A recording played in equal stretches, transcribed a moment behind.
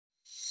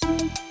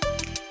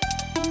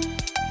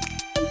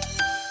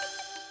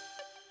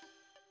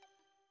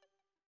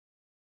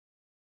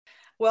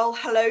Well,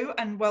 hello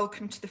and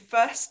welcome to the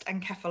first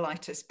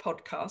encephalitis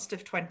podcast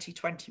of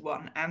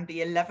 2021 and the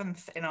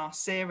 11th in our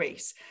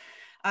series.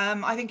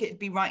 I think it'd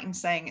be right in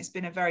saying it's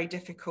been a very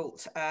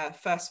difficult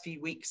first few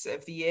weeks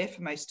of the year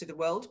for most of the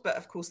world, but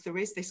of course there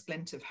is this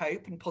glint of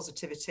hope and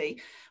positivity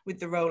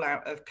with the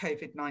rollout of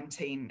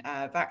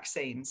COVID-19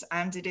 vaccines,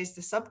 and it is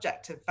the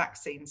subject of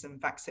vaccines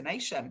and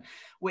vaccination,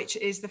 which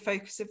is the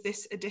focus of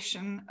this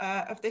edition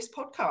of this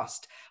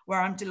podcast,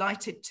 where I'm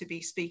delighted to be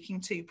speaking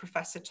to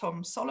Professor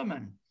Tom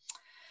Solomon.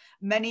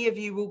 Many of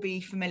you will be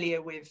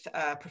familiar with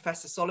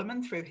Professor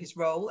Solomon through his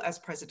role as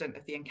president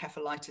of the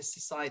Encephalitis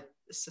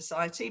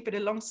Society, but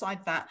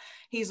alongside that,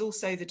 he's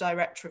also the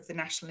director of the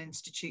National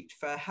Institute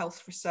for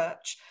Health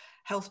Research,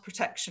 Health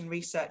Protection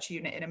Research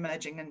Unit in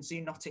Emerging and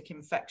Zoonotic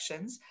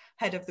Infections,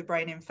 head of the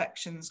Brain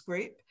Infections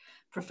Group,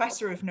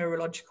 professor of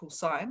neurological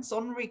science,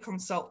 honorary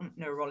consultant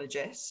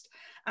neurologist,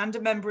 and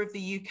a member of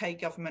the UK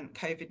government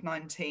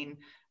COVID-19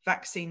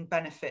 Vaccine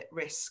Benefit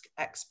Risk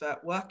Expert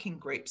Working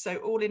Group. So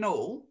all in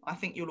all, I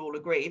think you'll all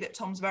agree that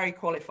Tom's very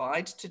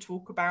qualified to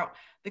talk about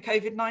the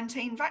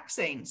COVID-19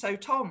 vaccine. So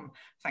Tom,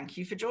 thank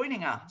you for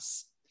joining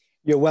us.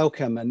 You're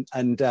welcome,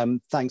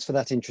 and thanks for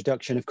that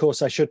introduction. Of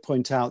course, I should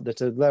point out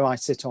that although I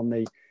sit on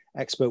the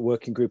expert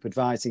working group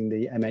advising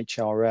the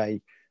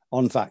MHRA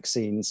on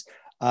vaccines,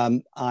 I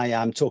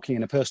am talking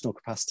in a personal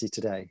capacity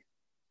today.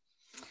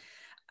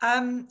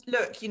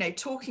 Look,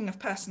 talking of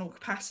personal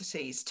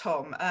capacities,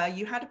 Tom,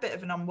 you had a bit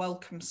of an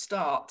unwelcome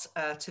start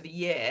to the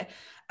year,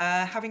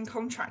 having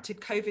contracted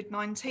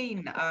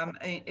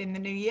COVID-19 in the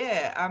new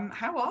year.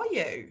 How are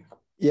you?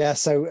 Yeah,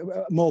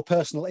 so more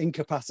personal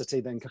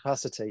incapacity than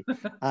capacity,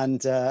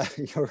 and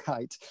you're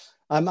right.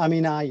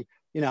 I'm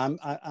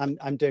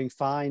doing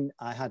fine.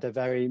 I had a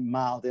very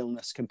mild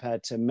illness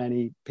compared to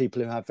many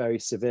people who have very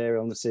severe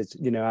illnesses.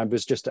 I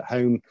was just at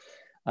home.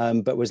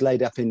 But was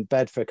laid up in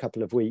bed for a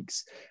couple of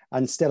weeks,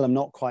 and still I'm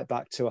not quite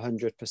back to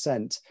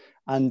 100%.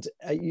 And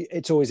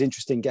it's always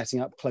interesting getting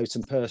up close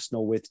and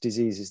personal with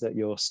diseases that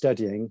you're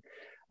studying.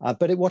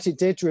 But what it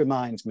did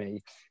remind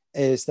me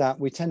is that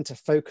we tend to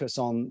focus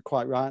on,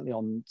 quite rightly,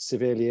 on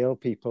severely ill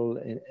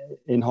people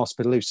in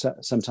hospital who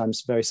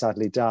sometimes very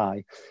sadly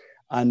die.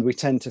 And we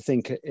tend to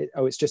think,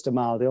 it's just a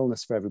mild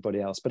illness for everybody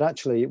else. But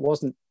actually it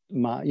wasn't,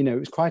 it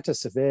was quite a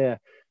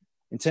severe,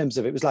 in terms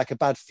of, it was like a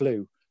bad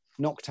flu.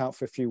 Knocked out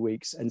for a few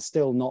weeks and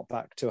still not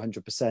back to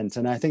 100%.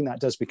 And I think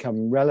that does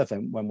become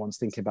relevant when one's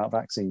thinking about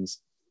vaccines.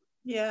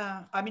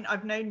 Yeah, I mean,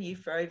 I've known you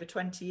for over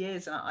 20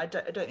 years and I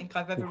don't think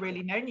I've ever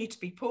really known you to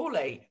be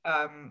poorly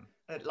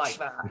like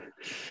that.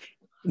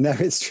 No,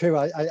 it's true.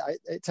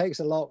 It takes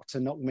a lot to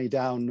knock me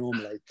down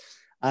normally.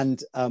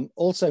 And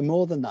also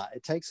more than that,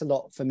 it takes a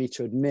lot for me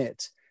to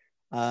admit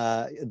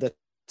that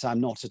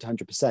I'm not at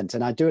 100%.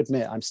 And I do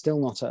admit I'm still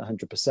not at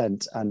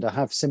 100%. And I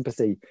have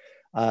sympathy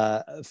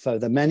for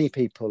the many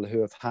people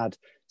who have had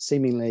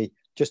seemingly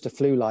just a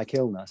flu-like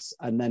illness,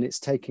 and then it's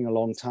taking a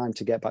long time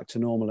to get back to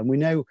normal. And we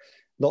know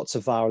lots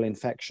of viral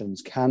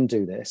infections can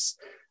do this,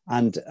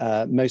 and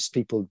most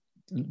people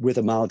with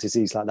a mild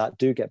disease like that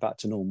do get back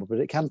to normal, but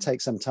it can take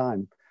some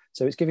time.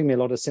 So it's giving me a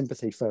lot of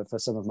sympathy for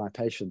some of my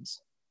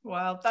patients.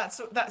 Well,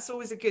 that's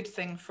always a good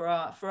thing for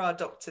our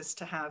doctors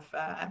to have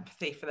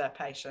empathy for their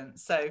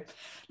patients. So,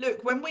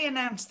 look, when we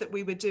announced that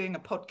we were doing a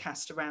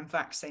podcast around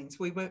vaccines,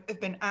 have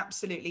been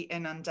absolutely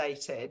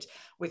inundated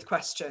with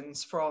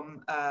questions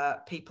from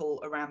people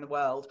around the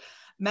world.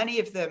 Many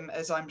of them,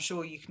 as I'm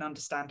sure you can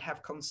understand,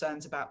 have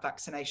concerns about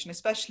vaccination,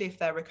 especially if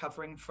they're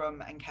recovering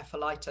from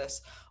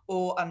encephalitis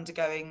or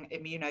undergoing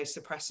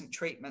immunosuppressant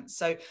treatment.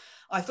 So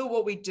I thought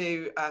what we'd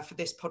do for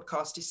this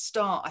podcast is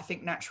start, I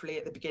think, naturally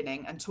at the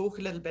beginning and talk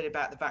a little bit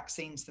about the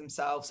vaccines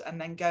themselves, and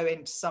then go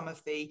into some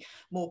of the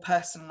more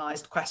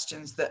personalised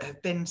questions that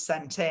have been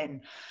sent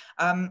in.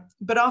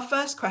 But our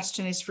first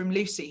question is from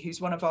Lucy, who's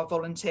one of our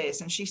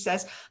volunteers, and she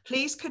says,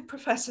 please could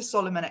Professor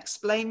Solomon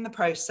explain the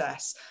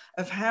process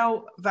of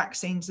how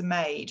vaccines are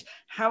made?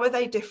 How are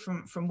they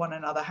different from one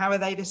another? How are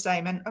they the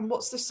same? And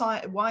what's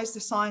the why is the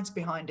science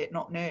behind it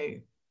not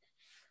new?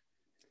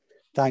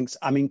 Thanks.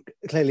 I mean,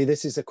 clearly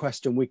this is a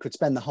question we could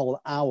spend the whole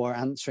hour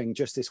answering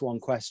just this one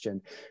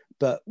question,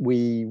 but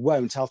we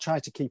won't. I'll try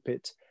to keep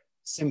it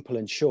simple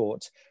and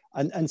short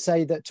and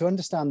say that to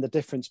understand the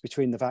difference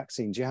between the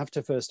vaccines, you have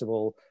to, first of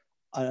all,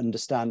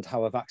 understand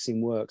how a vaccine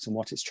works and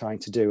what it's trying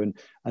to do.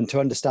 And to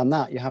understand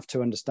that, you have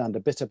to understand a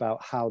bit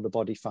about how the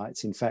body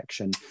fights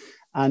infection.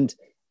 And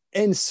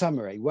in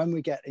summary, when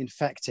we get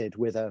infected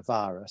with a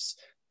virus,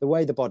 the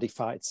way the body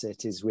fights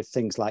it is with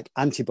things like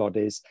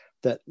antibodies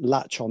that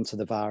latch onto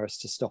the virus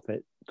to stop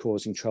it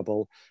causing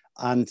trouble,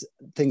 and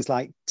things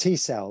like T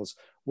cells,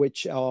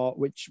 which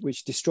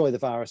destroy the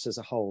virus as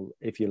a whole,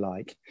 if you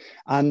like.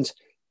 And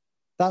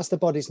that's the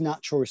body's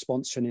natural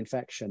response to an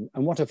infection.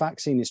 And what a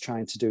vaccine is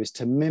trying to do is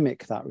to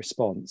mimic that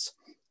response.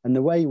 And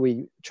the way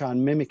we try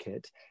and mimic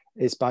it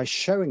is by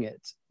showing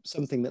it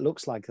something that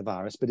looks like the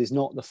virus, but is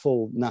not the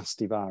full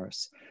nasty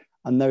virus.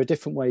 And there are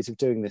different ways of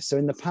doing this. So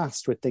in the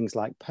past, with things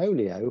like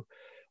polio,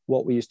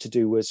 what we used to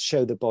do was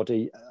show the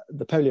body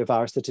the polio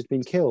virus that had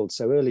been killed.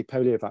 So early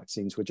polio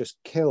vaccines were just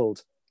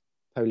killed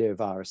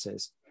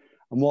polioviruses.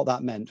 And what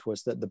that meant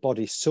was that the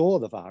body saw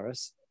the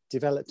virus,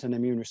 developed an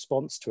immune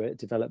response to it,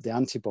 developed the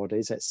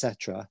antibodies,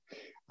 etc.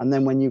 And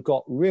then when you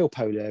got real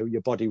polio,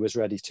 your body was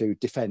ready to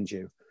defend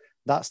you.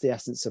 That's the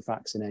essence of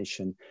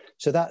vaccination.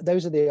 So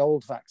those are the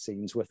old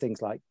vaccines, were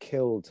things like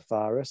killed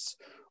virus,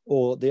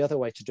 or the other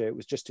way to do it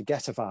was just to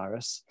get a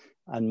virus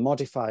and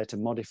modify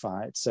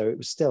it. So it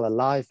was still a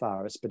live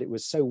virus, but it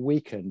was so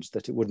weakened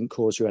that it wouldn't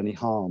cause you any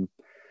harm.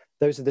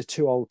 Those are the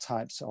two old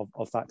types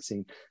of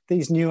vaccine.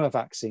 These newer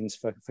vaccines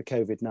for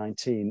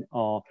COVID-19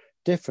 are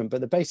different,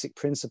 but the basic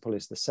principle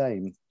is the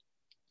same.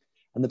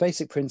 And the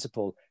basic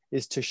principle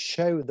is to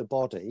show the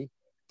body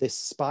this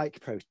spike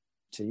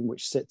protein,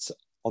 which sits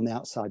on the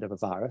outside of a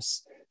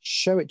virus,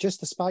 show it just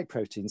the spike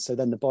protein. So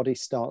then the body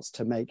starts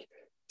to make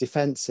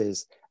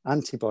defenses,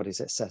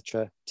 antibodies,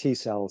 etc., T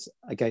cells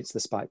against the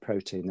spike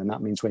protein. And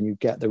that means when you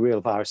get the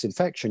real virus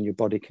infection, your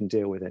body can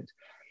deal with it.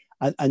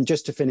 And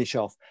just to finish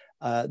off,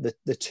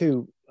 the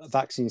two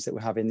vaccines that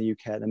we have in the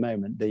UK at the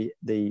moment,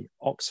 the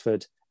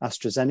Oxford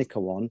AstraZeneca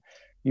one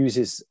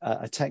uses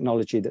a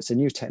technology that's a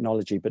new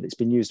technology, but it's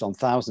been used on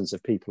thousands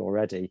of people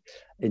already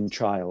in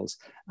trials.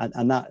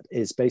 And that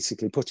is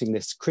basically putting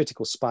this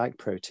critical spike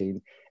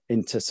protein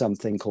into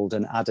something called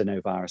an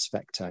adenovirus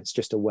vector. It's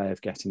just a way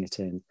of getting it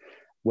in.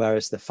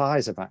 Whereas the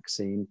Pfizer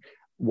vaccine,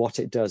 what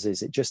it does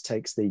is it just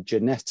takes the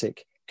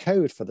genetic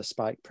code for the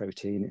spike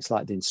protein. It's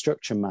like the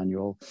instruction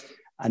manual,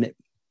 and it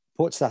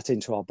puts that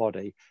into our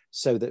body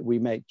so that we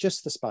make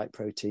just the spike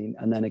protein.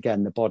 And then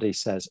again, the body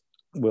says,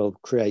 we'll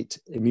create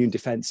immune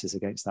defenses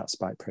against that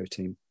spike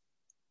protein.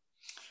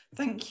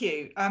 Thank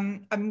you.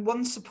 And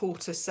one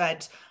supporter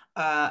said,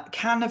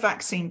 can a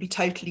vaccine be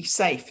totally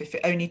safe if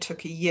it only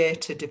took a year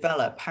to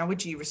develop? How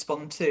would you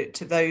respond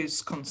to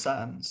those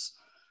concerns?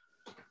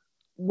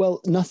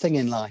 Well, nothing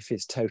in life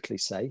is totally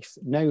safe.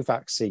 No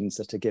vaccines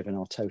that are given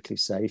are totally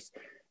safe.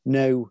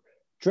 No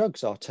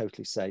drugs are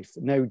totally safe.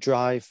 No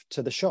drive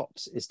to the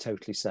shops is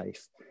totally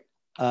safe.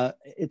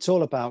 It's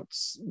all about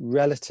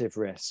relative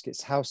risk.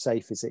 It's how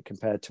safe is it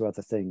compared to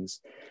other things.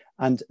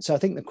 And so I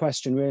think the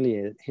question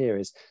really here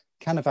is,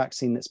 can a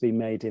vaccine that's been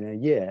made in a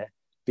year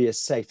be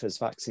as safe as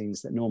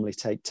vaccines that normally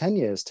take 10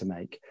 years to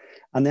make?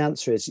 And the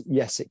answer is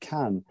yes, it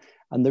can.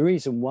 And the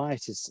reason why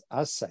it is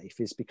as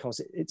safe is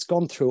because it's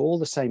gone through all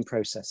the same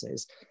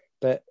processes.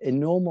 But in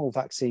normal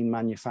vaccine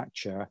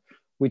manufacture,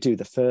 we do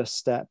the first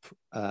step,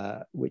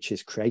 which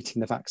is creating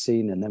the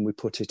vaccine, and then we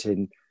put it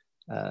in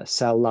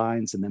cell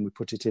lines, and then we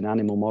put it in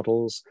animal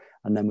models,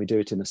 and then we do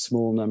it in a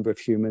small number of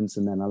humans,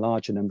 and then a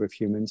larger number of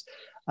humans.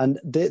 And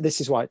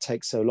this is why it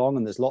takes so long,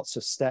 and there's lots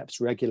of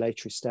steps,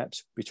 regulatory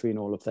steps between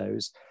all of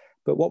those.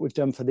 But what we've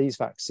done for these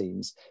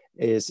vaccines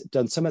is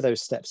done some of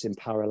those steps in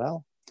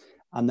parallel,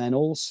 and then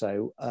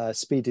also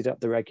speeded up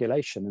the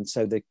regulation. And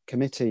so the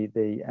committee,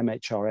 the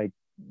MHRA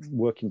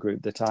working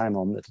group that I'm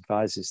on that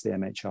advises the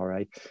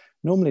MHRA,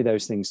 normally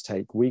those things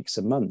take weeks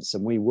and months,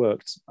 and we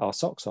worked our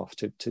socks off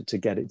to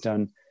get it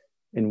done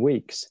in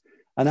weeks.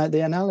 And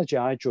the analogy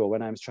I draw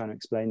when I was trying to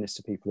explain this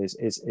to people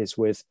is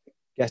with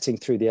getting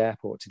through the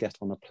airport to get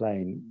on a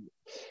plane.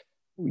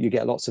 You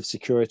get lots of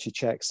security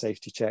checks,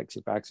 safety checks,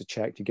 your bags are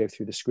checked, you go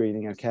through the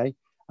screening, okay?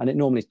 And it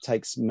normally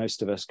takes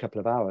most of us a couple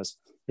of hours.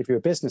 If you're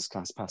a business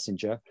class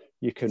passenger,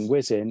 you can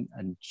whiz in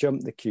and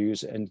jump the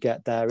queues and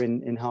get there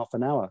in half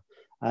an hour.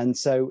 And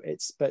so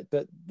but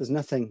there's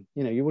nothing,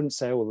 you wouldn't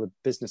say, oh, the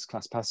business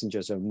class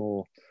passengers are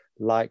more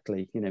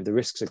likely, the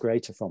risks are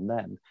greater from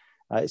them.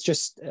 It's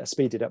just a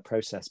speeded up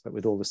process, but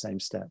with all the same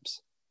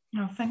steps.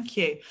 Oh, thank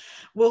you.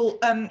 Well,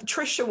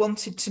 Tricia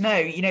wanted to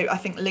know, I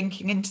think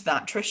linking into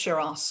that,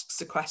 Tricia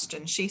asks a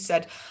question. She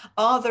said,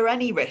 are there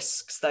any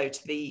risks, though,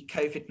 to the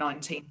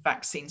COVID-19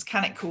 vaccines?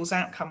 Can it cause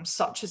outcomes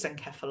such as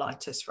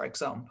encephalitis, for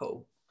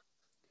example?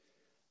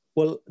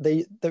 Well,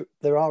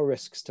 there are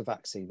risks to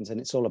vaccines,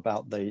 and it's all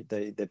about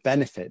the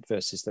benefit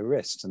versus the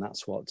risks, and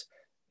that's what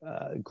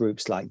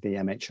groups like the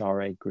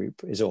MHRA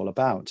group is all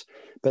about.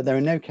 But there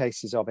are no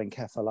cases of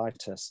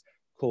encephalitis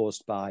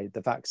caused by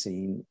the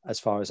vaccine, as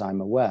far as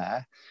I'm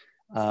aware.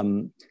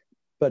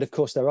 But of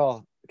course, there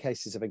are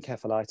cases of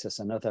encephalitis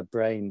and other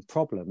brain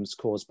problems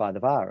caused by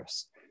the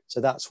virus. So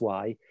that's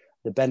why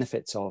the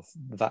benefits of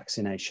the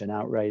vaccination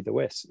outweigh the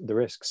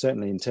risk.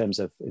 Certainly in terms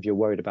of, if you're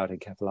worried about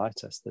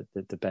encephalitis,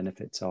 the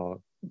benefits are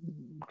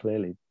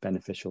clearly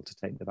beneficial to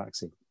take the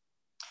vaccine.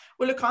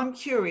 Well, look, I'm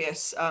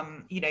curious,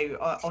 on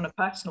a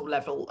personal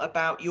level,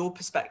 about your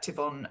perspective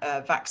on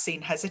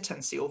vaccine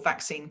hesitancy, or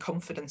vaccine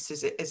confidence,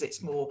 as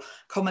it's more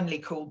commonly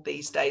called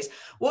these days.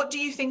 What do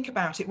you think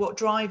about it? What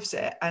drives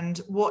it? And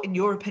what, in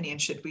your opinion,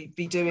 should we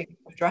be doing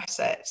to address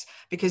it?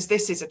 Because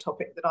this is a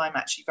topic that I'm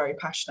actually very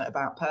passionate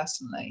about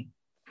personally.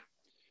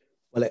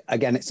 Well,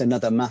 again, it's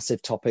another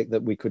massive topic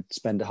that we could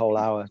spend a whole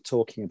hour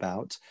talking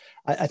about.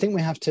 I think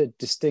we have to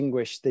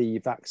distinguish the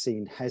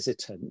vaccine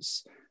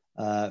hesitance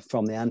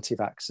from the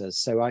anti-vaxxers.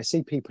 So I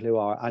see people who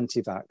are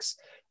anti-vax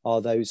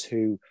are those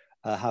who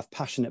have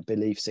passionate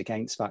beliefs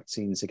against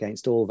vaccines,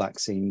 against all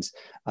vaccines,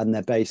 and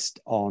they're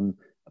based on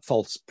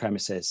false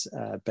premises.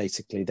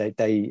 Basically,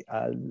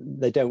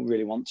 they don't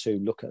really want to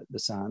look at the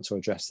science or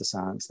address the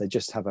science. They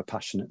just have a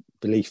passionate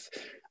belief,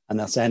 and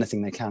they'll say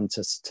anything they can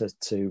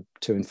to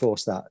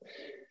enforce that.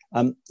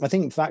 I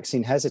think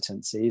vaccine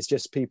hesitancy is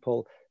just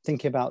people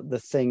thinking about the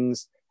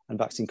things, and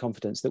vaccine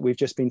confidence, that we've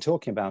just been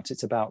talking about.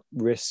 It's about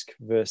risk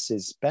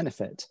versus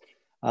benefit.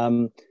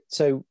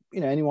 So,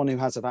 anyone who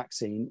has a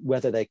vaccine,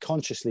 whether they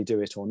consciously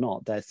do it or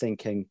not, they're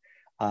thinking,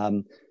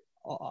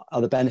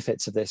 are the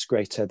benefits of this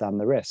greater than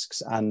the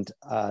risks? And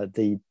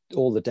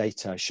all the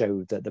data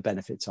show that the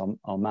benefits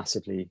are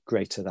massively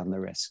greater than the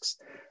risks.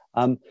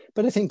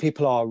 But I think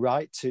people are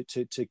right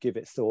to give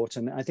it thought.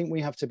 And I think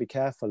we have to be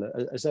careful,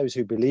 as those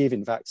who believe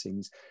in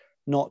vaccines,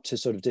 not to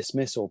sort of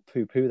dismiss or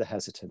poo-poo the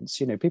hesitance.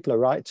 People are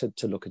right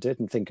to look at it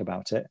and think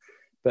about it.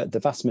 But the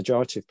vast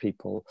majority of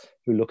people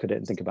who look at it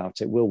and think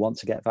about it will want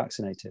to get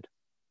vaccinated.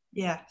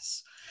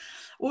 Yes.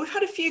 Well, we've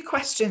had a few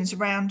questions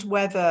around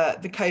whether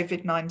the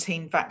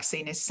COVID-19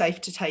 vaccine is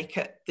safe to take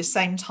at the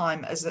same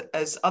time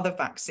as other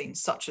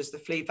vaccines, such as the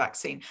flu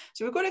vaccine.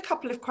 So we've got a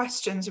couple of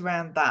questions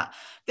around that.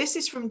 This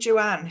is from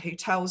Joanne, who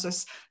tells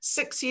us,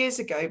 6 years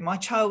ago, my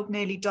child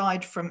nearly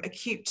died from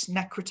acute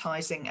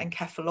necrotizing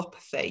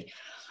encephalopathy.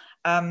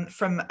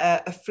 From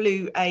a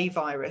flu A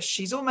virus.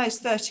 She's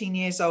almost 13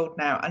 years old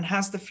now and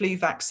has the flu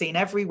vaccine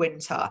every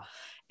winter.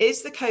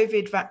 Is the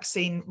COVID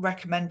vaccine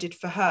recommended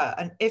for her?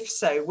 And if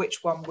so,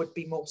 which one would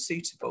be more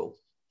suitable?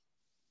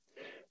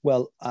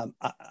 Well,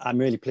 I'm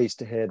really pleased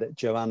to hear that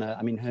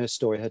Joanna, her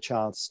story, her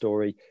child's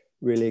story,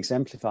 really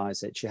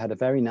exemplifies it. She had a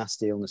very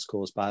nasty illness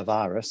caused by a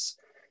virus,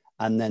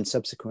 and then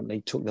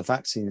subsequently took the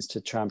vaccines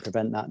to try and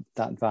prevent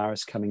that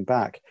virus coming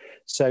back.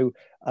 So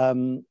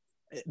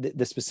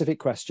the specific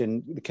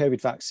question, the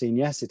COVID vaccine,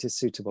 yes, it is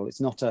suitable.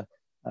 It's not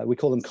we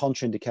call them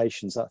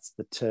contraindications. That's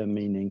the term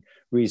meaning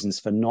reasons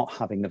for not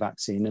having the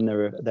vaccine. And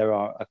there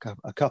are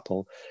a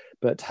couple,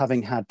 but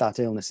having had that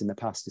illness in the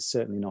past is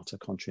certainly not a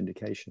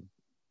contraindication.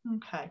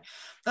 Okay.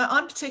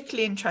 I'm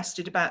particularly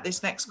interested about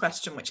this next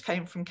question, which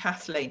came from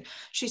Kathleen.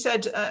 She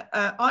said,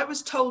 I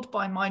was told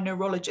by my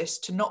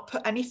neurologist to not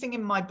put anything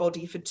in my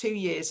body for 2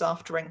 years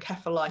after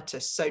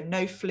encephalitis, so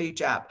no flu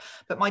jab,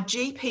 but my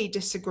GP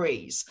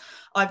disagrees.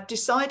 I've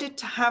decided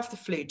to have the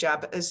flu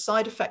jab as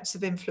side effects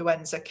of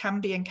influenza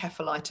can be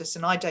encephalitis,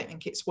 and I don't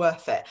think it's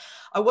worth it.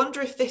 I wonder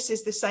if this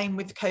is the same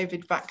with the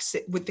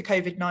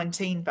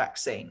COVID-19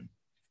 vaccine.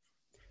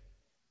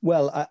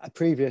 Well, a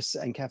previous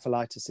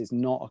encephalitis is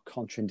not a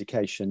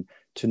contraindication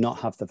to not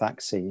have the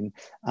vaccine.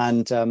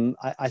 And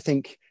I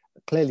think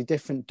clearly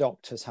different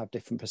doctors have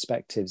different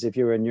perspectives. If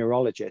you're a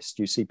neurologist,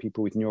 you see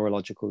people with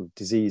neurological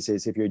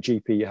diseases. If you're a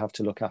GP, you have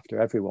to look after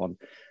everyone.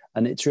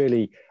 And it's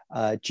really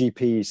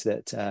GPs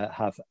that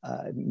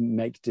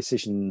make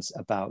decisions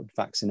about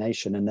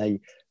vaccination. And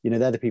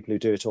they're the people who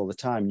do it all the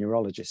time.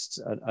 Neurologists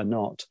are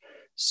not.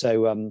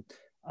 So, I'm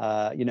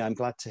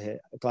glad to hear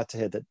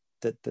that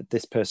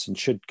this person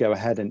should go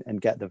ahead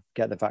and get the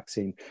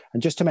vaccine.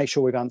 And just to make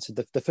sure we've answered,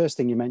 the first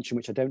thing you mentioned,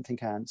 which I don't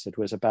think I answered,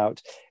 was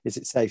about, is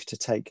it safe to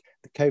take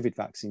the COVID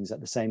vaccines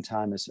at the same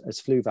time as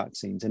flu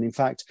vaccines? And in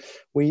fact,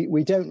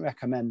 we don't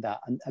recommend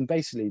that. And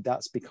basically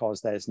that's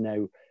because there's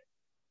no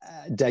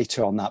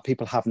data on that.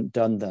 People haven't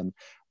done them.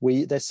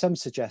 There's some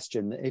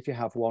suggestion that if you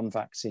have one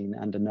vaccine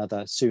and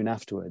another soon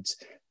afterwards,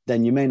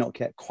 then you may not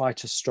get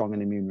quite as strong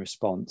an immune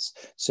response.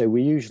 So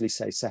we usually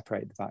say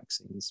separate the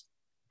vaccines.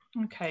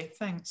 Okay,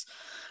 thanks.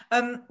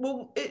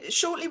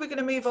 Shortly we're going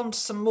to move on to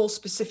some more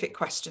specific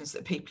questions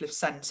that people have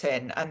sent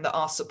in and that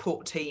our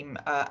support team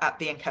at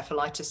the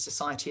Encephalitis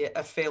Society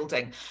are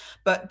fielding.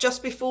 But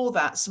just before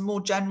that, some more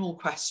general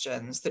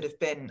questions that have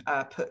been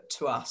put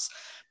to us.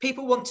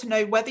 People want to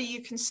know whether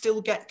you can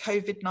still get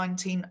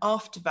COVID-19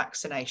 after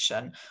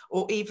vaccination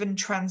or even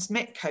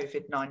transmit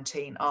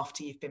COVID-19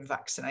 after you've been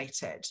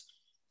vaccinated.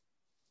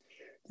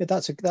 Yeah,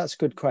 that's a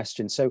good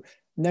question. So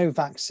no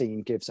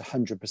vaccine gives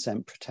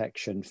 100%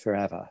 protection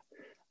forever.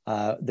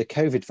 The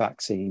COVID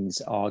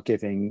vaccines are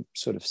giving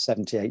sort of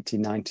 70, 80,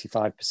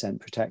 95%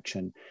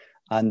 protection.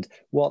 And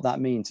what that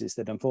means is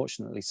that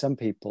unfortunately, some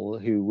people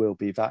who will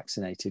be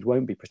vaccinated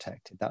won't be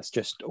protected. That's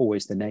just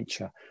always the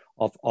nature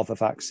of a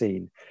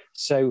vaccine.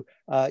 So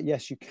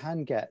yes, you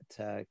can get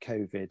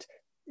COVID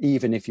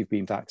even if you've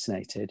been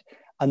vaccinated.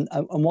 And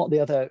what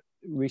the other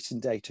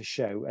recent data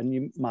show, and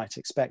you might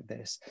expect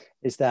this,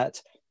 is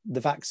that the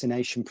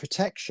vaccination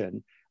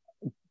protection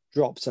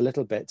drops a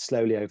little bit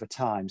slowly over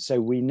time.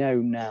 So we know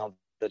now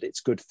that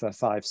it's good for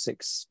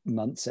 5-6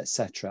 months,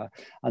 etc.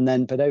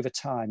 But over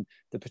time,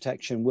 the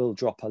protection will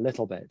drop a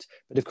little bit.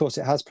 But of course,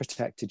 it has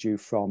protected you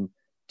from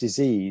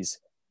disease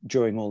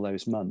during all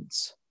those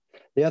months.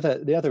 The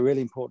other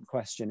really important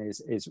question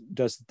is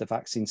does the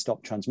vaccine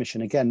stop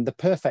transmission? Again, the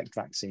perfect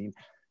vaccine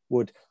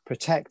would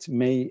protect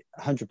me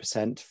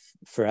 100%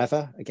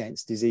 forever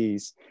against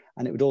disease,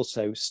 and it would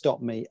also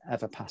stop me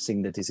ever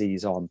passing the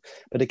disease on.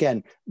 But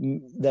again,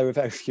 there are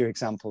very few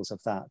examples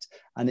of that,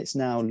 and it's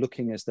now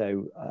looking as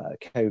though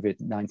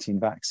COVID-19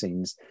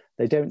 vaccines,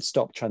 they don't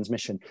stop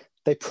transmission.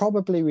 They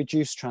probably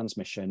reduce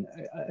transmission.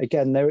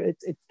 Again,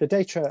 the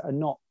data are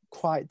not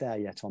quite there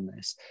yet on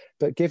this,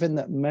 but given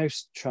that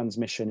most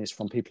transmission is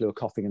from people who are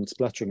coughing and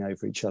spluttering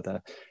over each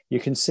other, you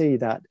can see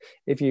that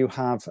if you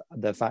have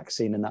the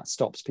vaccine and that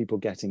stops people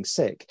getting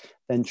sick,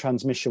 then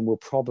transmission will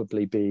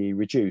probably be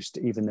reduced,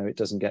 even though it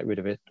doesn't get rid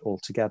of it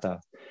altogether.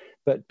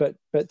 But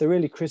the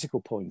really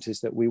critical point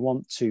is that we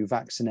want to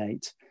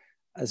vaccinate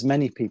as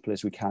many people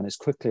as we can, as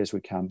quickly as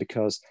we can,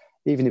 because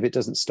even if it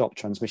doesn't stop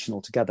transmission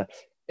altogether,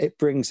 it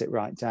brings it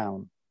right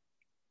down.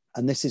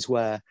 And this is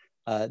where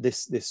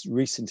this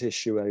recent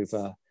issue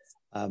over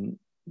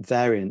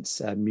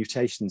variants,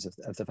 mutations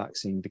of the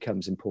vaccine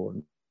becomes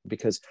important,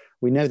 because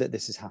we know that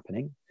this is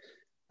happening.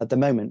 At the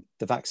moment,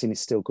 the vaccine is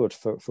still good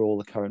for all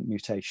the current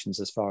mutations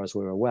as far as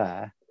we're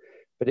aware,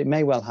 but it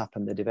may well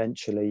happen that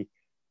eventually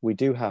we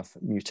do have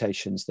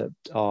mutations that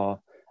are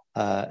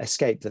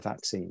escape the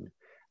vaccine.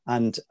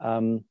 And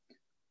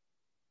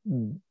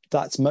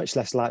that's much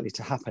less likely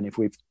to happen if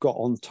we've got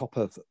on top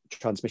of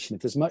transmission.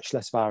 If there's much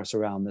less virus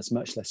around, there's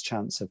much less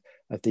chance of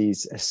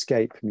these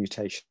escape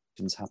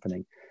mutations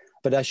happening.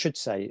 But I should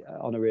say,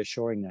 on a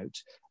reassuring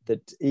note,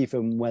 that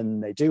even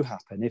when they do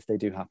happen, if they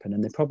do happen,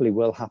 and they probably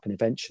will happen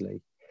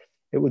eventually,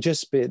 it will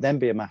just be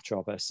a matter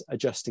of us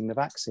adjusting the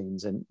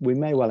vaccines. And we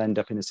may well end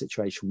up in a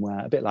situation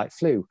where, a bit like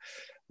flu,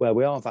 where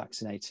we are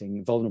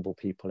vaccinating vulnerable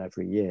people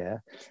every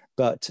year,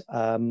 but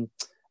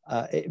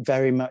it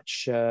very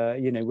much,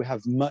 we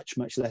have much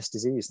less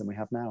disease than we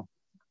have now.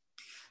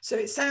 So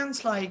it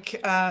sounds like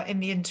in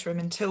the interim,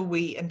 until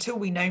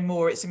we know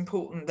more, it's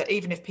important that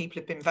even if people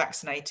have been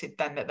vaccinated,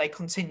 then that they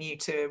continue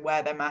to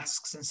wear their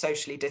masks and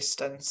socially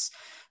distance.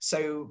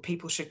 So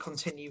people should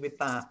continue with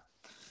that.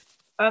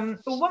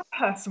 But one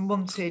person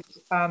wanted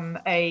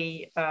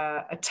a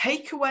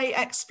takeaway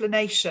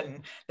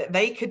explanation that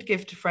they could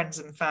give to friends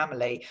and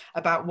family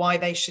about why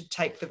they should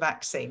take the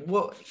vaccine.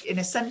 What, in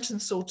a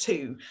sentence or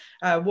two,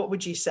 what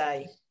would you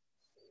say?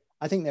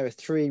 I think there are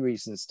 3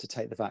 reasons to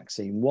take the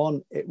vaccine.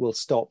 1, it will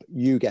stop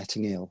you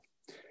getting ill.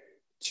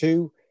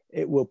 2,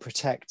 it will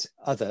protect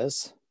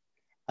others.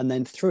 And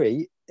then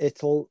 3,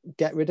 it'll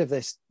get rid of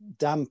this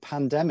damn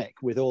pandemic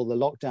with all the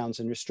lockdowns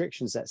and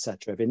restrictions,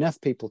 etc. If enough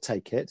people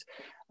take it,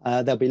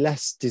 there'll be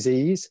less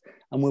disease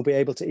and we'll be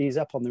able to ease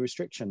up on the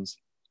restrictions.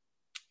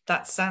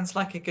 That sounds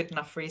like a good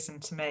enough reason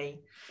to me.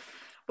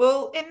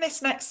 Well, in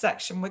this next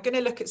section, we're going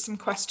to look at some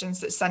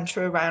questions that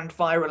centre around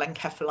viral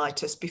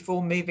encephalitis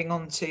before moving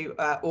on to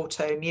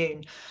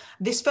autoimmune.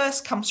 This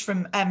first comes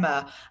from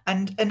Emma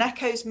and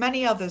echoes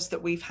many others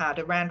that we've had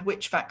around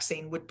which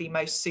vaccine would be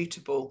most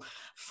suitable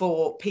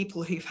for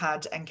people who've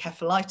had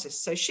encephalitis.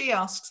 So she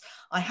asks,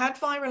 I had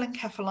viral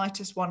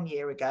encephalitis 1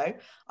 year ago.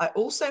 I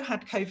also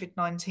had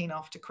COVID-19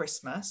 after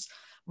Christmas.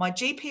 My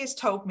GP has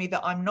told me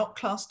that I'm not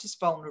classed as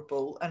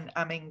vulnerable and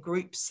am in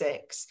group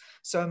 6,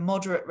 so a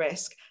moderate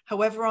risk.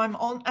 However, I'm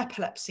on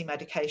epilepsy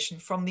medication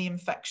from the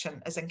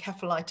infection, as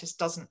encephalitis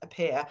doesn't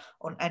appear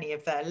on any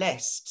of their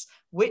lists.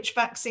 Which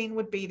vaccine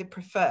would be the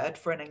preferred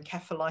for an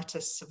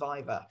encephalitis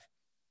survivor?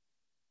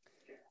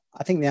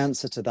 I think the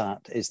answer to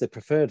that is the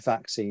preferred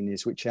vaccine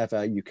is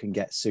whichever you can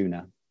get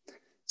sooner.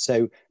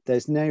 So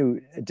there's no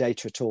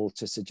data at all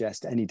to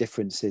suggest any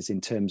differences in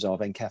terms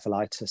of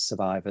encephalitis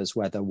survivors,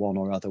 whether one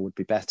or other would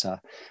be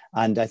better.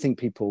 And I think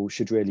people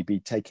should really be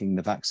taking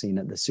the vaccine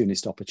at the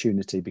soonest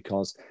opportunity,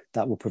 because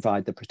that will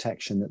provide the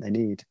protection that they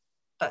need.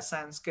 That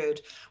sounds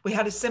good. We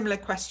had a similar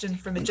question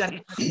from a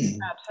gentleman who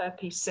had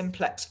herpes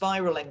simplex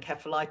viral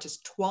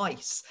encephalitis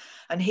twice,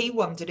 and he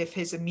wondered if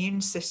his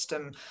immune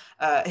system,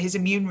 his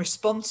immune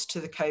response to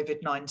the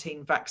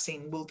COVID-19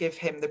 vaccine will give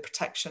him the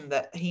protection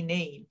that he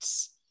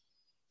needs.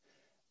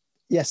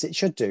 Yes, it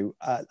should do.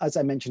 As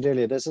I mentioned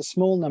earlier, there's a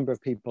small number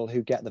of people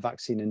who get the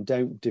vaccine and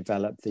don't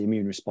develop the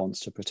immune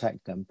response to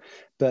protect them.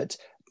 But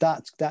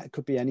that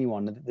could be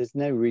anyone. There's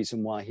no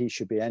reason why he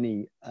should be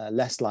any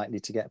less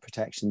likely to get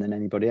protection than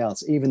anybody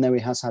else, even though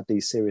he has had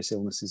these serious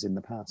illnesses in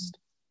the past.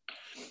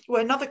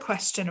 Well, another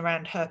question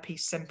around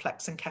herpes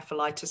simplex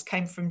encephalitis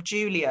came from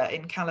Julia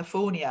in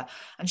California.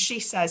 And she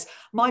says,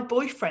 my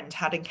boyfriend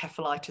had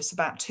encephalitis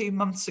about 2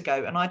 months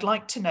ago, and I'd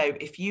like to know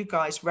if you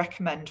guys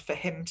recommend for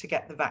him to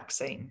get the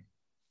vaccine.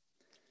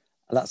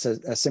 That's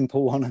a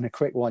simple one and a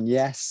quick one,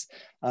 yes.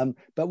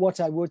 But what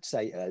I would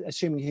say,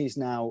 assuming he's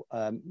now,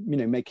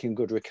 making a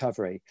good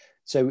recovery,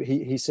 so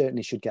he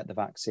certainly should get the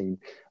vaccine.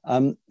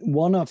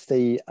 One of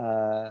the,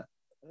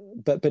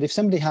 but if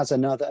somebody has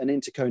an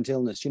intercurrent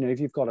illness, if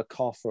you've got a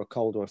cough or a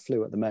cold or a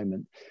flu at the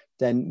moment,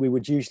 then we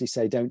would usually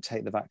say don't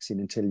take the vaccine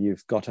until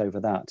you've got over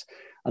that.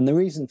 And the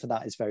reason for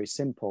that is very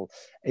simple.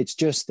 It's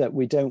just that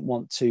we don't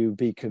want to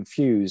be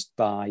confused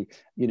by,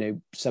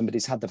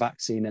 somebody's had the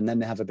vaccine and then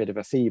they have a bit of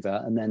a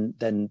fever, and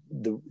then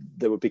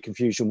there would be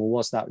confusion. Well,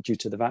 was that due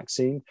to the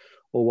vaccine,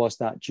 or was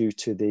that due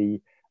to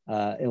the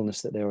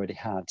illness that they already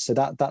had? So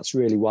that's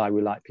really why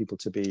we like people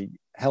to be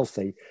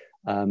healthy,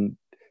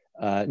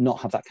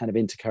 not have that kind of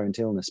intercurrent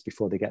illness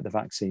before they get the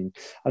vaccine.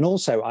 And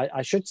also,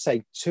 I should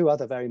say 2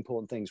 other very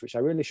important things, which I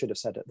really should have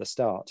said at the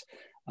start.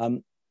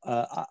 I'm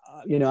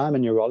a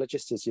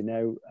neurologist, as you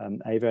know,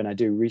 Ava, and I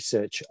do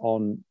research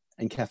on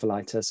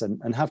encephalitis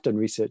and have done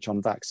research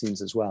on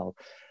vaccines as well.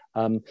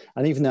 And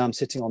even though I'm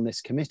sitting on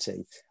this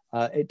committee,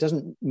 it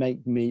doesn't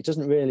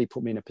really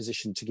put me in a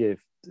position to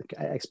give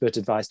expert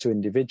advice to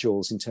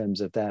individuals in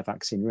terms of their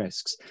vaccine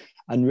risks.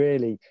 And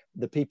really,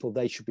 the people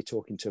they should be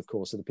talking to, of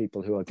course, are the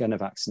people who are going to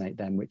vaccinate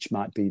them, which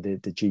might be the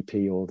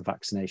GP or the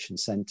vaccination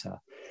centre.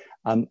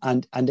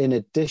 And in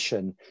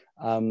addition,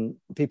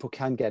 people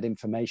can get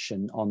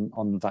information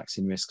on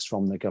vaccine risks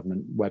from the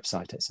government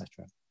website, etc.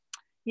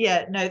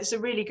 Yeah, no, that's a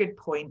really good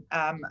point.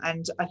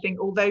 And I think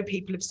although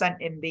people have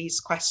sent in these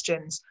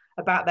questions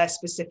about their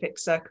specific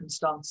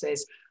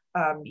circumstances,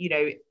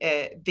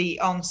 the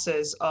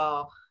answers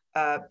are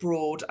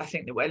broad, I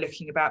think, that we're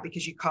looking about,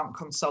 because you can't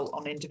consult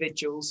on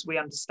individuals. We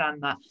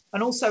understand that.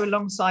 And also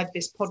alongside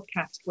this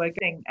podcast, we're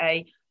getting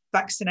a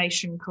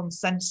vaccination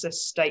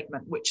consensus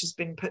statement, which has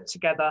been put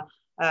together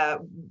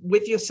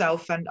with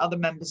yourself and other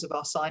members of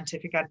our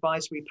scientific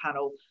advisory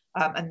panel.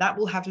 And that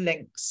will have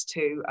links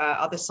to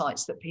other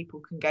sites that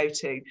people can go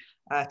to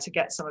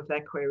get some of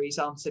their queries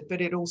answered.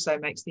 But it also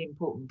makes the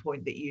important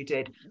point that you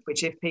did,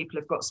 which if people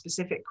have got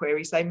specific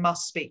queries, they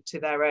must speak to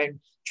their own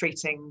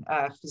treating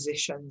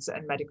physicians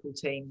and medical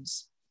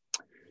teams.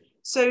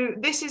 So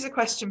this is a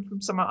question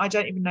from someone, I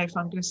don't even know if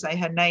I'm going to say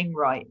her name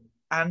right,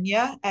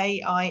 Anya,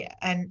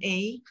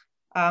 A-I-N-E.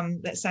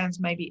 That sounds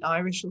maybe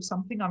Irish or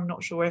something. I'm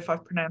not sure if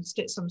I've pronounced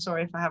it, so I'm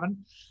sorry if I haven't.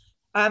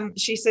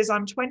 She says,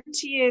 I'm 20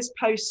 years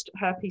post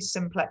herpes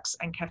simplex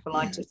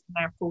encephalitis,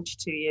 now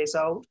 42 years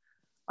old.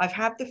 I've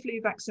had the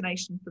flu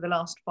vaccination for the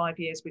last 5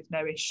 years with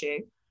no issue,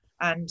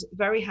 and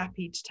very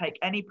happy to take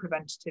any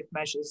preventative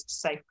measures to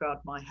safeguard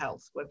my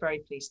health. We're very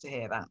pleased to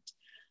hear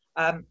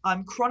that.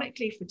 I'm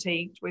chronically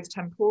fatigued with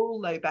temporal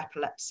lobe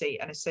epilepsy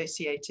and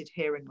associated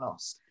hearing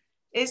loss.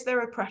 Is there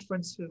a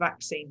preference for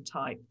vaccine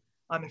type?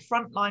 I'm a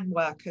frontline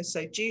worker,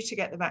 so due to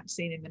get the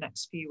vaccine in the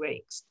next few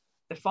weeks.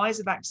 The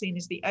Pfizer vaccine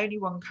is the only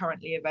one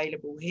currently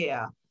available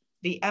here.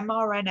 The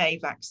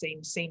mRNA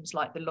vaccine seems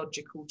like the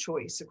logical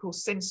choice. Of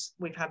course, since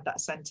we've had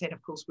that sent in,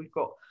 of course, we've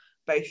got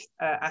both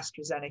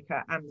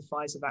AstraZeneca and the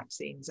Pfizer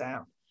vaccines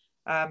out.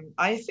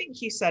 I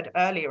think you said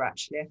earlier,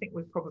 actually, I think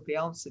we've probably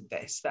answered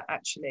this, that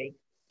actually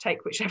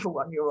take whichever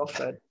one you're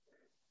offered.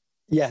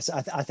 Yes,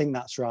 I think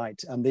that's right.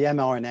 The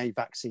mRNA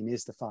vaccine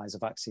is the Pfizer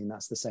vaccine.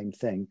 That's the same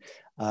thing.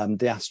 The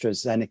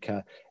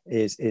AstraZeneca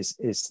is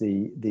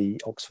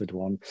the Oxford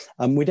one.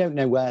 We don't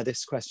know where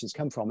this question's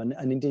come from.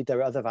 And indeed, there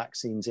are other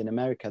vaccines in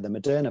America. The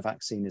Moderna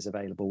vaccine is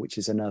available, which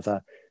is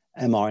another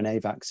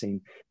mRNA vaccine.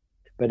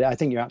 But I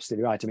think you're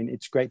absolutely right. I mean,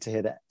 it's great to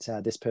hear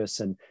that this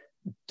person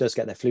does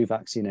get their flu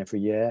vaccine every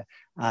year.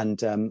 And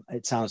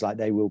it sounds like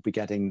they will be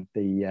getting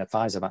the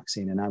Pfizer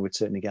vaccine. And I would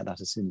certainly get that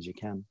as soon as you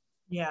can.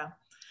 Yeah.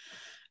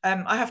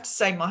 I have to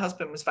say my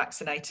husband was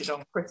vaccinated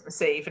on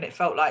Christmas Eve, and it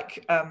felt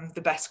like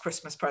the best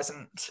Christmas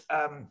present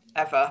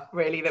ever,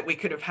 really, that we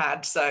could have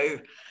had. So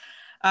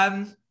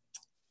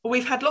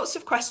we've had lots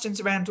of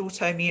questions around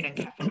autoimmune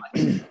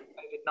encephalitis,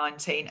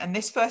 COVID-19, and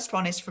this first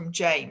one is from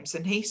James,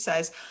 and he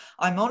says,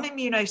 I'm on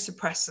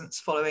immunosuppressants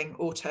following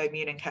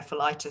autoimmune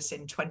encephalitis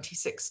in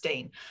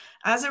 2016.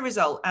 As a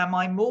result, am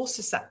I more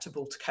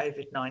susceptible to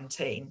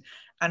COVID-19?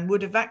 And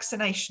would a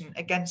vaccination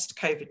against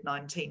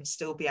COVID-19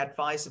 still be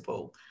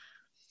advisable?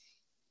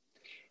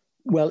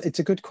 Well, it's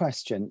a good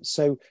question.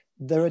 So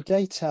there are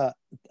data,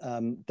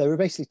 there are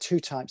basically two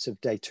types of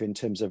data in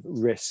terms of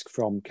risk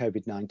from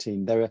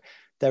COVID-19.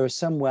 There are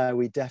some where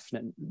we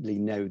definitely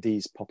know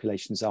these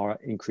populations are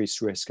at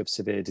increased risk of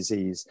severe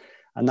disease.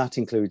 And that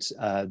includes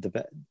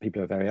the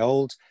people who are very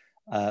old,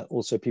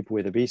 also people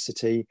with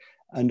obesity,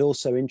 and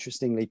also,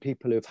 interestingly,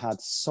 people who've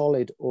had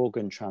solid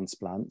organ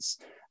transplants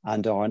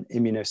and are on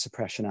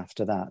immunosuppression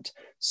after that.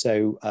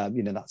 So,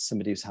 that's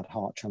somebody who's had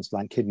heart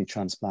transplant, kidney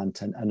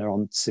transplant, and are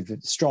on very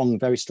strong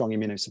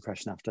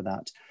immunosuppression after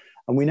that.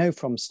 And we know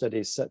from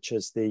studies such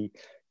as the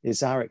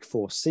ISARIC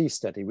 4C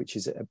study, which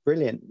is a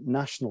brilliant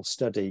national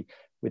study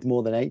with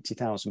more than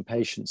 80,000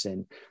 patients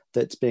in,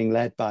 that's being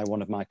led by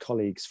one of my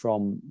colleagues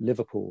from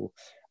Liverpool,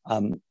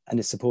 and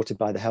is supported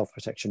by the Health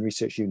Protection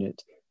Research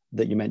Unit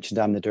that you mentioned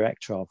I'm the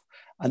director of.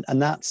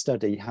 And that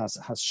study has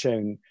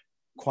shown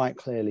quite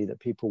clearly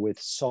that people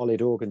with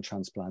solid organ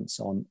transplants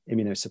on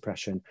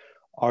immunosuppression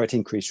are at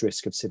increased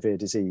risk of severe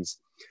disease.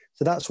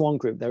 So that's one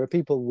group. There are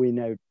people we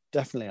know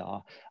definitely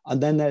are.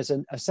 And then there's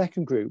a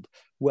second group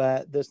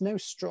where there's no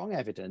strong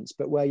evidence,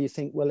 but where you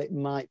think, well, it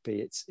might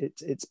be,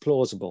 it's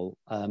plausible,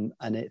 and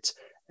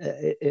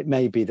it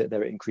may be that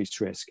they're at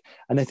increased risk.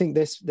 And I think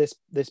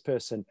this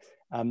person,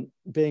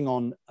 being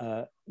on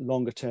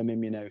longer term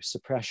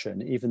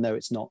immunosuppression, even though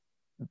it's not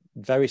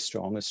very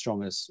strong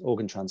as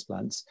organ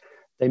transplants,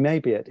 they may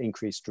be at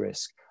increased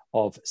risk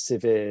of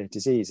severe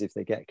disease if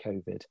they get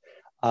COVID.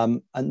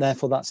 And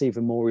therefore, that's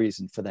even more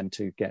reason for them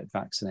to get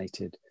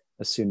vaccinated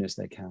as soon as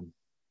they can.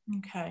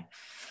 Okay.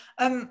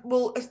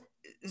 Well,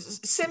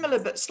 similar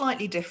but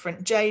slightly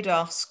different. Jade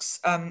asks,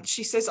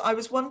 she says, I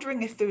was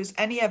wondering if there was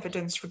any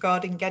evidence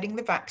regarding getting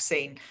the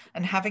vaccine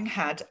and having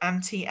had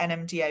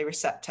anti-NMDA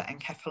receptor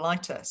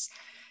encephalitis.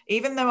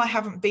 Even though I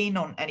haven't been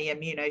on any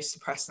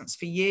immunosuppressants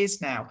for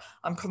years now,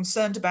 I'm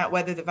concerned about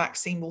whether the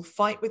vaccine will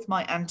fight with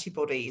my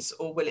antibodies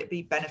or will it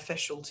be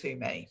beneficial to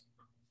me?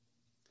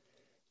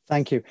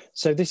 Thank you.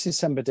 So this is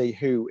somebody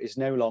who is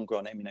no longer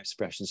on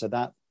immunosuppression. So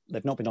that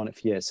they've not been on it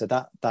for years. So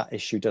that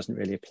issue doesn't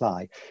really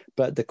apply.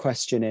 But the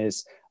question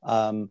is,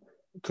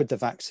 could the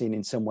vaccine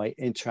in some way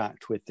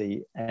interact with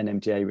the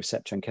NMDA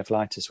receptor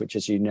encephalitis, which,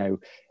 as you know,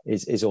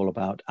 is all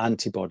about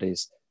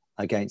antibodies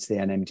against the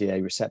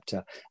NMDA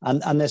receptor?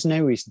 And there's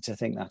no reason to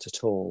think that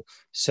at all.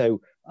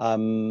 So,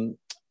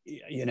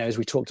 as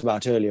we talked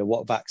about earlier,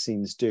 what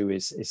vaccines do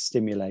is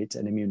stimulate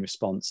an immune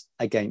response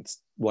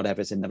against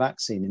whatever's in the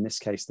vaccine, in this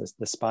case,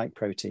 the spike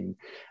protein.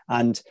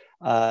 And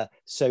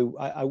so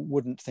I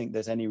wouldn't think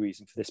there's any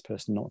reason for this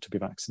person not to be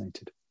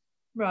vaccinated.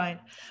 Right.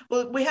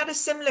 Well, we had a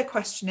similar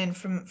question in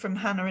from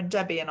Hannah and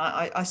Debbie, and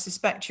I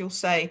suspect you'll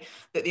say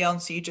that the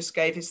answer you just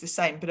gave is the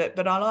same,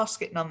 but I'll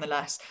ask it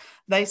nonetheless.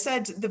 They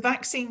said the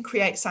vaccine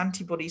creates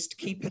antibodies to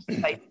keep us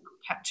safe from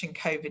catching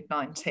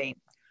COVID-19.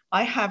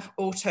 I have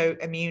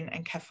autoimmune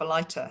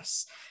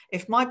encephalitis.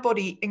 If my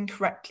body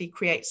incorrectly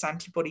creates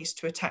antibodies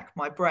to attack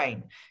my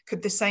brain,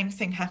 could the same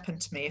thing happen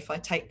to me if I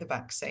take the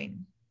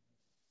vaccine?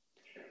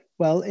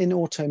 Well, in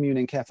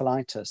autoimmune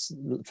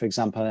encephalitis, for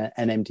example,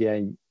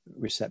 NMDA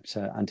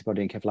receptor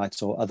antibody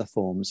encephalitis or other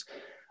forms,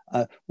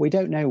 we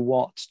don't know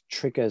what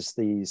triggers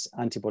these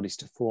antibodies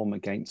to form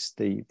against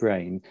the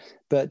brain,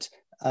 but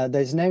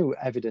there's no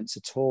evidence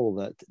at all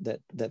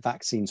that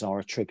vaccines are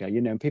a trigger.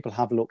 People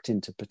have looked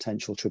into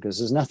potential triggers.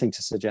 There's nothing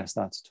to suggest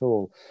that at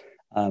all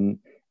in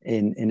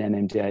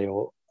NMDA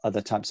or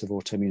other types of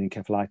autoimmune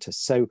encephalitis.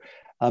 So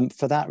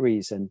for that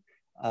reason,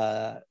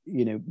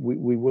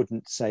 we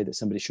wouldn't say that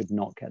somebody should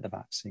not get the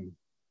vaccine.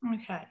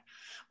 Okay.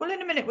 Well,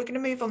 in a minute, we're going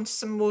to move on to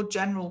some more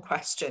general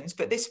questions,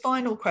 but this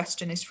final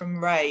question is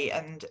from Ray,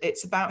 and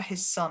it's about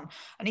his son.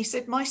 And he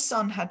said, my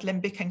son had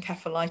limbic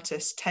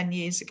encephalitis 10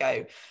 years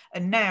ago,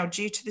 and now,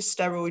 due to the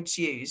steroids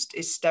used,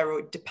 is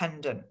steroid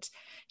dependent.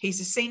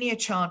 He's a senior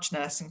charge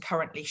nurse and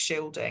currently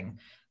shielding.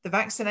 The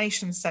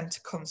vaccination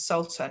centre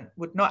consultant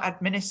would not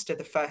administer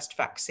the first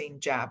vaccine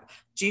jab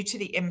due to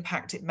the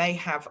impact it may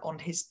have on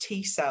his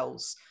T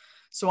cells.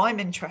 So I'm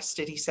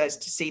interested, he says,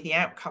 to see the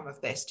outcome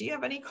of this. Do you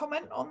have any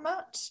comment on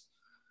that?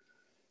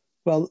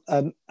 Well,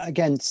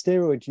 again,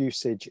 steroid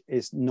usage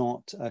is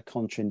not a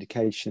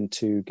contraindication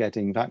to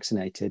getting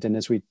vaccinated. And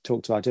as we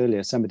talked about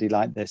earlier, somebody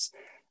like this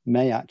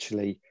may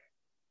actually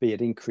be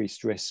at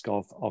increased risk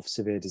of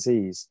severe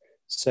disease.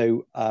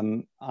 So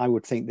I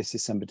would think this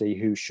is somebody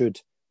who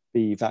should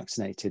be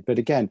vaccinated. But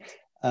again,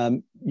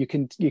 you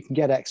can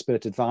get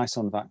expert advice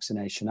on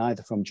vaccination,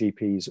 either from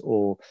GPs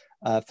or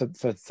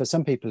for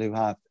some people who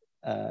have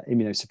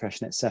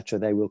immunosuppression, etc.,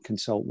 they will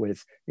consult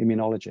with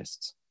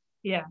immunologists.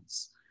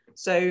 Yes.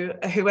 So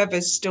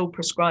whoever's still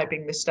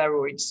prescribing the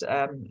steroids,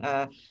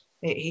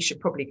 he should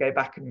probably go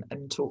back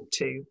and talk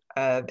to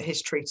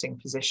his treating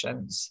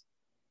physicians.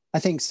 I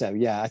think so.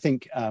 Yeah, I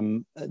think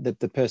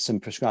the person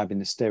prescribing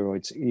the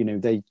steroids,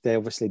 they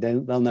obviously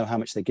they'll know how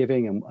much they're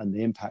giving and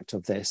the impact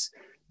of this.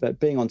 But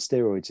being on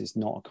steroids is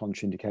not a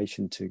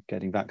contraindication to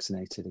getting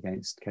vaccinated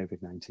against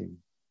COVID-19.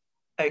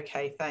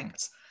 Okay,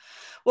 thanks.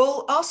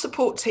 Well, our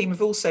support team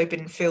have also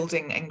been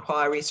fielding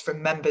inquiries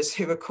from members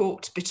who are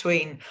caught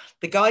between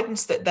the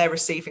guidance that they're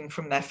receiving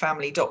from their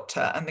family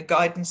doctor and the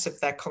guidance of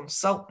their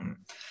consultant.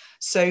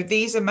 So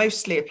these are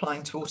mostly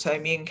applying to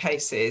autoimmune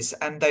cases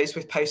and those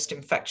with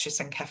post-infectious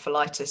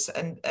encephalitis.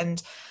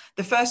 And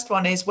the first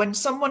one is when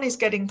someone is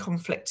getting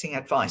conflicting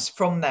advice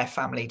from their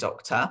family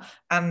doctor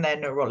and their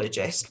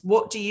neurologist,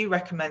 what do you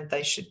recommend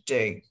they should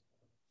do?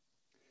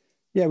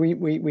 Yeah,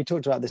 we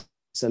talked about this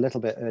a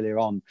little bit earlier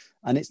on,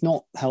 and it's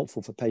not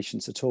helpful for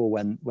patients at all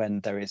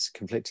when there is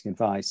conflicting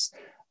advice.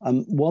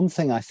 One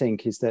thing I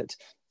think is that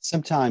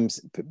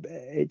sometimes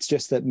it's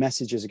just that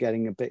messages are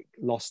getting a bit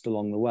lost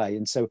along the way,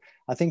 and so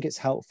I think it's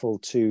helpful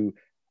to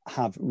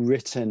have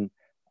written,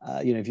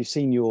 if you've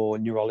seen your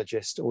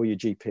neurologist or your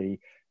GP,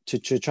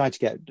 to try to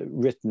get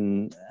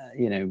written,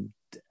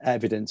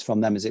 evidence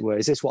from them, as it were.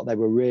 Is this what they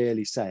were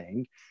really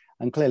saying?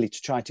 And clearly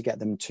to try to get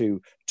them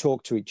to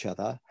talk to each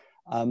other.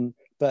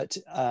 But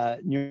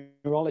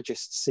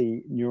neurologists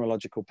see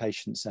neurological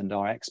patients and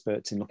are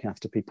experts in looking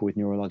after people with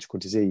neurological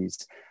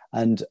disease.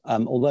 And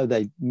although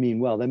they mean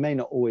well, they may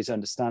not always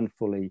understand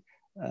fully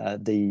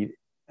the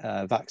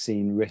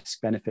vaccine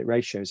risk-benefit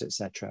ratios,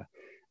 etc.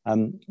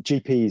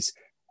 GPs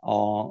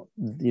are,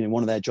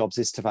 one of their jobs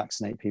is to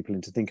vaccinate people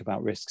and to think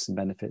about risks and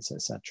benefits,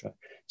 etc.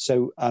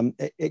 So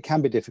it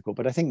can be difficult,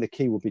 but I think the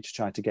key will be to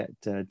try to get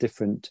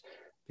different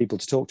people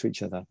to talk to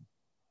each other.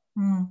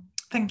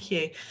 Thank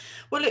you.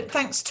 Well, look,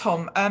 thanks,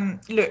 Tom.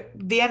 Look,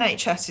 the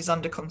NHS is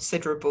under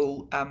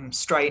considerable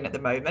strain at the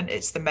moment.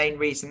 It's the main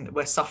reason that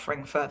we're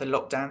suffering further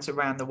lockdowns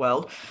around the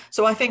world.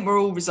 So I think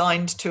we're all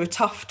resigned to a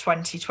tough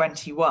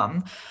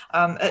 2021,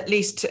 at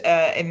least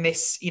in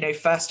this,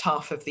 first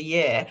half of the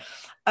year.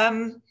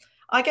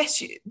 I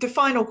guess the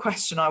final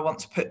question I want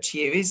to put to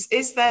you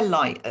is there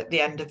light at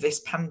the end of this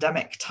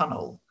pandemic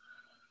tunnel?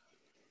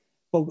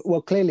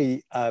 Well,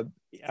 clearly,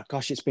 Yeah,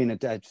 gosh, it's been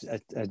a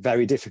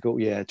very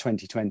difficult year.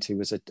 2020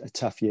 was a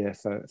tough year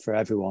for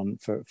everyone,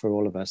 for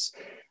all of us.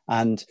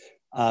 And,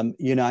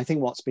 I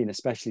think what's been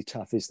especially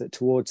tough is that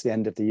towards the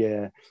end of the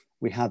year,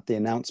 we had the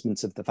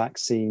announcements of the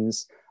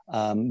vaccines.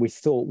 We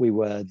thought we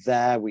were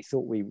there. We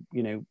thought we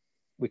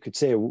could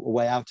see a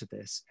way out of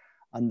this.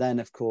 And then,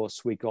 of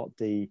course, we got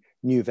the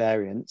new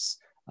variants,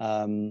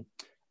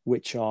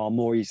 which are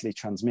more easily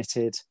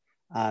transmitted.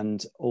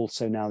 And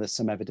also now there's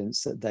some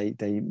evidence that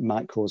they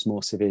might cause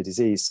more severe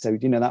disease. So,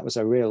 that was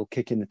a real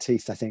kick in the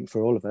teeth, I think,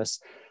 for all of us,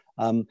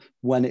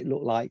 when it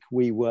looked like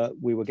we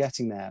were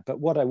getting there. But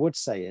what I would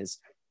say is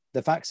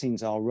the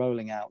vaccines are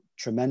rolling out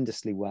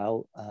tremendously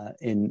well,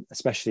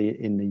 especially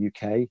in the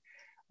UK.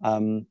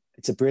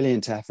 It's a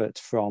brilliant effort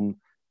from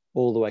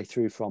all the way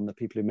through, from the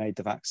people who made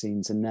the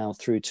vaccines and now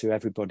through to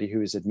everybody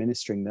who is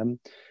administering them.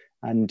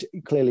 And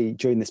clearly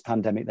during this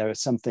pandemic, there are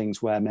some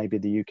things where maybe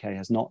the UK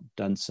has not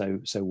done so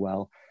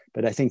well.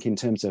 But I think in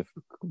terms of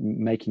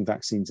making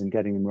vaccines and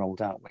getting them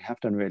rolled out, we have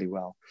done really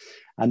well.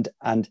 And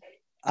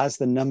as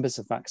the numbers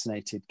of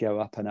vaccinated go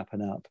up and up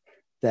and up,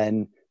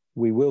 then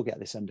we will get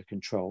this under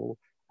control.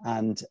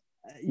 And,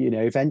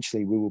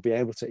 eventually we will be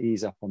able to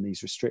ease up on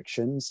these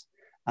restrictions.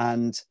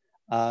 And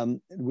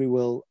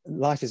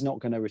life is not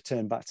going to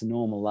return back to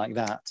normal like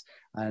that.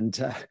 And,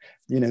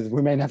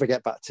 we may never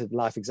get back to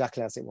life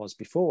exactly as it was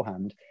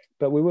beforehand,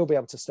 but we will be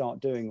able to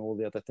start doing all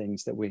the other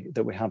things that we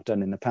have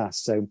done in the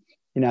past. So,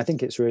 I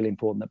think it's really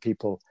important that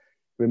people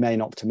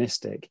remain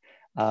optimistic.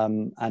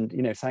 And,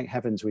 thank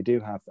heavens we do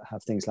have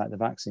things like the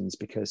vaccines,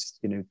 because,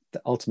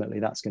 ultimately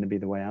that's going to be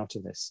the way out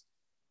of this.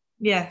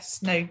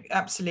 Yes, no,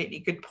 absolutely.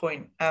 Good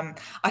point.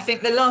 I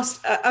think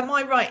am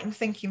I right in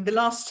thinking the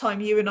last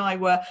time you and I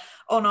were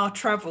on our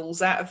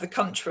travels out of the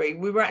country,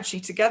 we were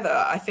actually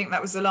together? I think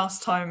that was the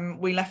last time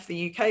we left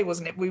the UK,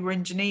 wasn't it? We were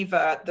in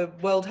Geneva at the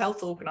World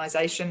Health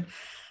Organization,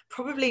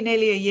 probably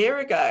nearly a year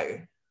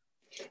ago.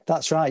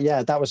 That's right.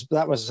 Yeah, that was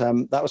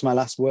my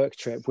last work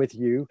trip with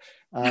you,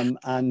 and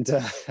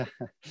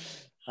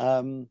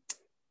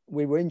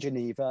we were in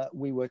Geneva.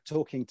 We were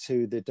talking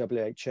to the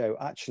WHO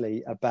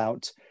actually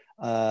about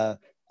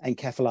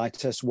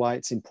encephalitis, why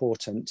it's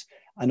important,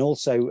 and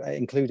also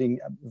including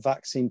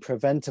vaccine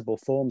preventable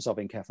forms of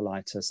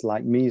encephalitis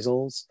like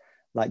measles,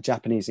 like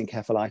Japanese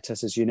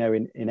encephalitis. As you know,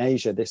 in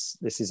Asia, this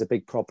is a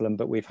big problem,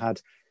 but we've had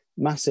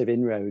massive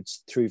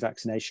inroads through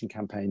vaccination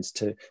campaigns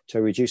to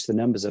reduce the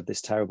numbers of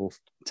this terrible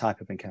type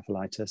of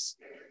encephalitis.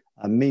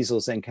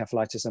 Measles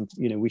encephalitis,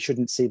 we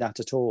shouldn't see that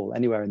at all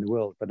anywhere in the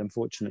world, but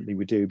unfortunately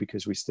we do,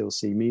 because we still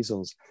see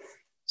measles.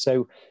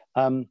 So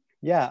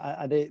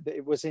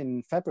it was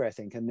in February, I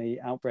think, and the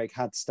outbreak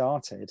had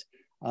started,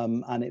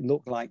 and it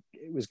looked like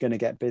it was going to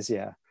get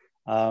busier.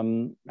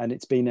 And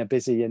it's been a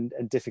busy and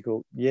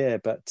difficult year,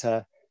 but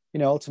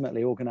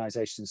ultimately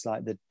organizations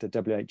like the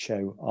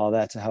WHO are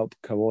there to help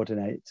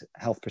coordinate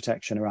health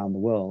protection around the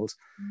world.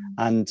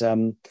 And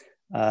I'm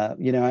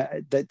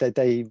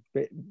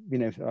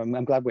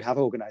glad we have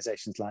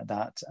organizations like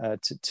that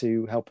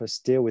to help us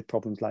deal with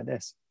problems like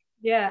this.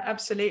 Yeah,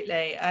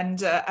 absolutely.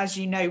 And as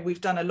you know, we've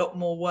done a lot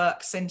more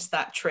work since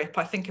that trip.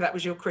 I think that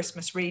was your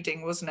Christmas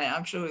reading, wasn't it?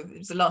 I'm sure it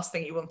was the last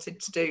thing you wanted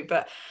to do,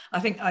 but I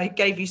think I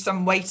gave you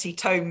some weighty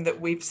tome that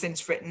we've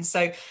since written.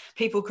 So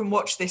people can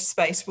watch this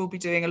space. We'll be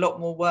doing a lot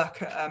more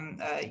work,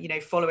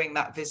 following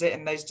that visit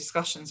and those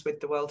discussions with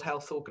the World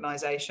Health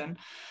Organization.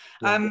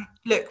 Yeah.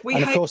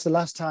 Of course, the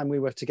last time we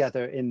were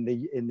together in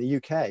the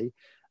UK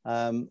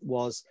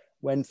was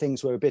when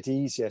things were a bit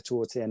easier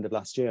towards the end of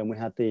last year, and we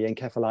had the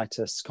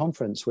encephalitis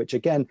conference, which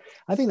again,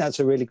 I think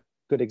that's a really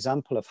good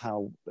example of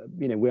how,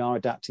 we are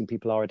adapting,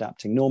 people are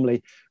adapting.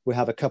 Normally, we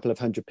have a couple of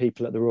hundred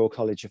people at the Royal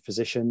College of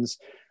Physicians.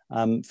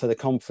 For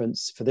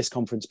this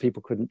conference,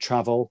 people couldn't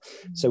travel.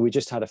 So we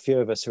just had a few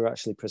of us who are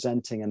actually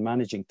presenting and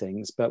managing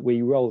things, but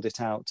we rolled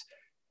it out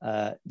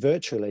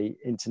virtually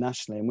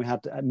internationally, and we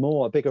had a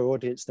bigger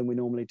audience than we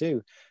normally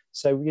do.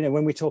 So,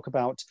 when we talk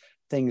about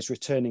things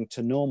returning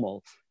to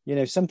normal,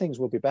 some things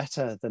will be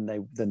better than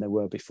they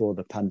were before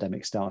the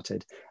pandemic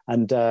started.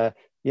 And, I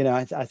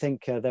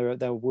think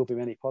there will be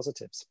many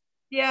positives.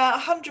 Yeah,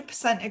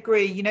 100%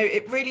 agree.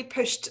 It really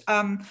pushed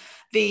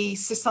the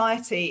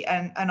society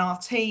and our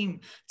team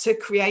to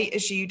create,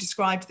 as you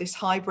described, this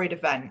hybrid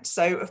event.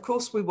 So, of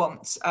course, we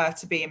want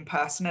to be in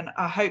person, and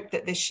I hope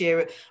that this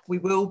year we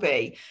will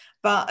be.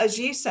 But as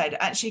you said,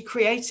 actually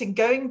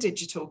going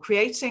digital,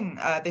 creating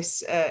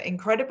this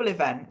incredible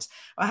event,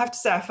 I have to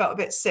say I felt a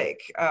bit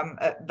sick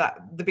at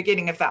the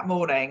beginning of that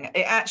morning.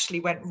 It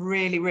actually went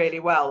really, really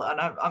well.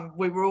 And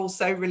we were all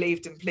so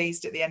relieved and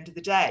pleased at the end of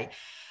the day.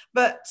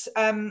 But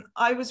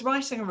I was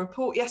writing a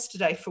report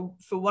yesterday for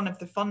one of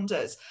the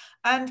funders,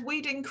 and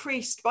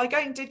by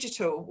going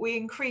digital, we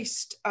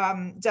increased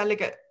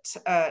delegate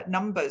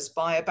numbers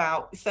by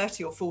about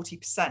 30 or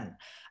 40%.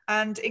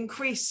 and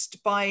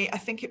increased by, I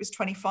think it was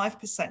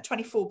 25%,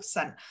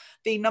 24%,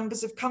 the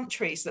numbers of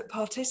countries that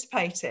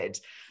participated.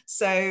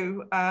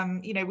 So,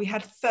 we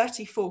had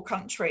 34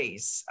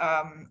 countries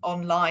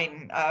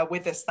online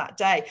with us that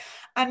day.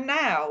 And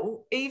now,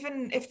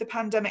 even if the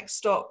pandemic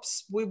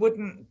stops, we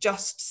wouldn't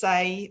just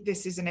say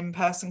this is an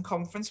in-person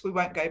conference. We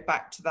won't go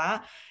back to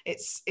that.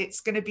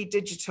 It's going to be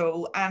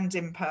digital and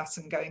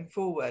in-person going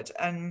forward.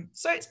 And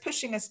so it's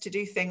pushing us to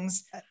do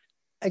things.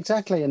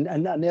 Exactly.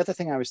 And the other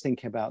thing I was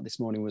thinking about this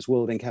morning was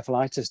World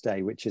Encephalitis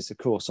Day, which is, of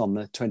course, on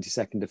the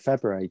 22nd of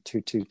February,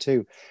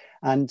 222.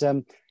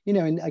 And,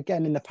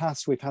 again, in the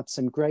past, we've had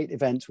some great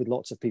events with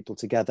lots of people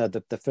together.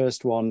 The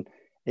first one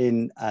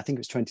in, I think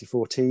it was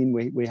 2014,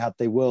 we had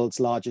the world's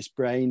largest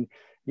brain,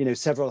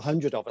 several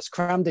hundred of us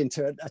crammed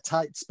into a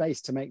tight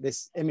space to make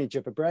this image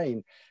of a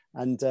brain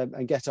and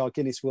get our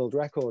Guinness World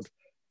Record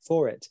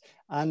for it.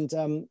 And,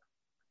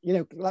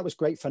 that was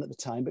great fun at the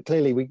time, but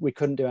clearly we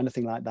couldn't do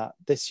anything like that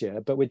this year.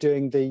 But we're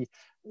doing the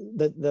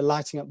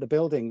lighting up the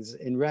buildings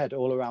in red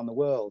all around the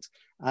world.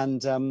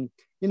 And,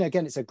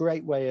 again, it's a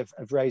great way of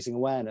raising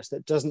awareness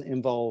that doesn't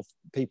involve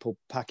people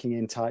packing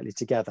in tightly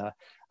together.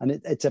 And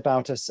it's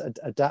about us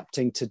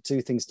adapting to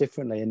do things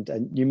differently.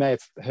 And you may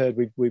have heard,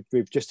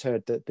 we've just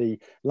heard that the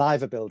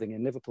Liver building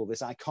in Liverpool,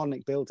 this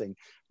iconic building,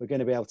 we're going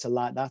to be able to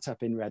light that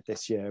up in red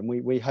this year. And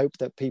we hope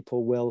that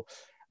people will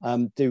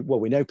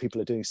we know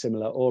people are doing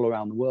similar all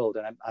around the world.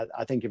 And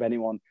I think if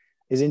anyone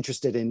is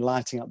interested in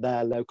lighting up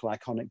their local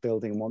iconic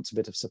building and wants a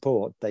bit of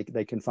support,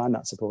 they can find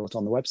that support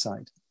on the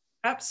website.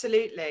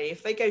 Absolutely.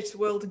 If they go to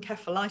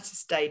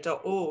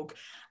worldencephalitisday.org,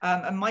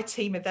 and my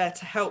team are there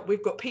to help.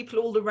 We've got people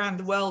all around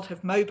the world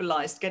have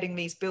mobilised getting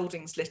these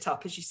buildings lit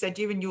up. As you said,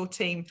 you and your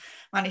team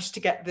managed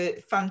to get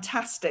the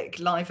fantastic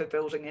Liver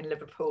building in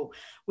Liverpool.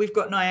 We've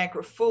got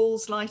Niagara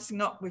Falls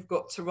lighting up. We've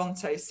got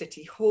Toronto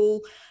City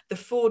Hall. The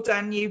 4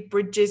 Danube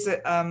bridges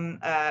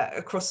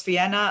across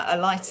Vienna are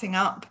lighting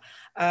up.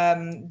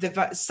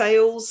 The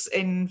sails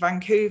in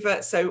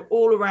Vancouver. So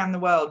all around the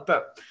world.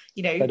 But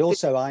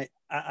also I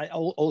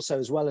also,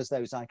 as well as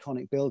those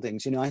iconic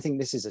buildings, I think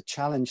this is a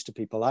challenge to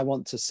people. I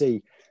want to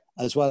see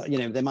as well,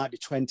 there might be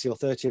 20 or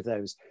 30 of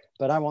those,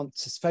 but I want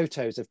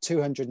photos of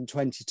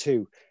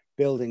 222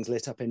 buildings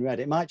lit up in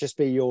red. It might just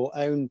be your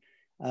own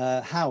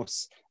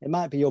house. It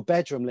might be your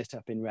bedroom lit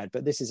up in red,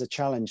 but this is a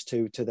challenge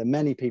to the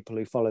many people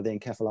who follow the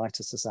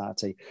Encephalitis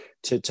Society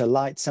to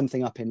light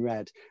something up in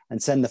red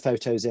and send the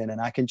photos in. And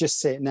I can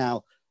just see it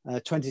now,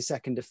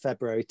 22nd of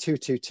February,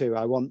 222.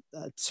 I want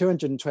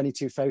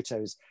 222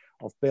 photos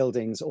of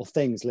buildings or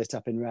things lit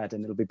up in red,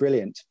 and it'll be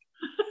brilliant.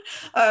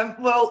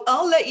 Well,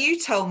 I'll let you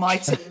tell my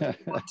team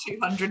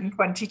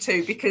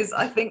 222 because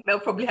I think they'll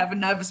probably have a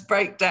nervous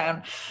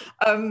breakdown.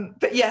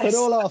 But yes, but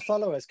all our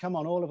followers, come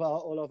on, all of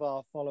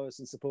our followers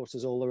and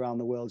supporters all around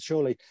the world.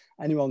 Surely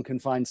anyone can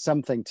find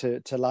something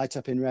to light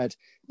up in red,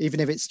 even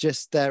if it's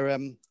just their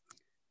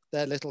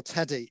little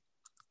teddy,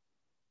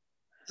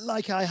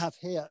 like I have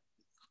here.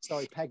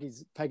 Sorry,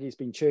 Peggy's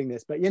been chewing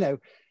this, but get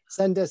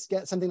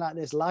something like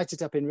this, light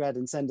it up in red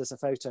and send us a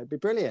photo. It'd be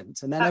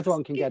brilliant. And then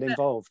everyone can get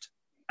involved.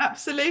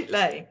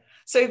 Absolutely.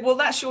 So, well,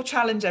 that's your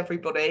challenge,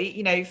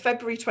 everybody.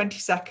 February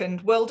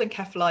 22nd, World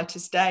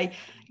Encephalitis Day.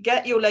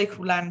 Get your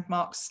local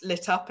landmarks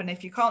lit up. And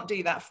if you can't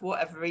do that for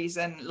whatever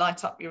reason,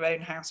 light up your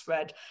own house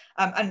red.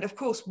 And of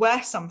course,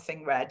 wear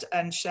something red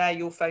and share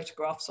your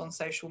photographs on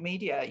social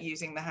media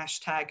using the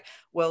hashtag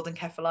World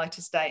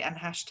Encephalitis Day and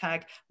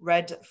hashtag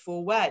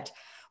Red4Wed.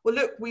 Well,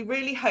 look, we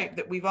really hope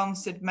that we've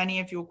answered many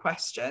of your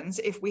questions.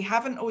 If we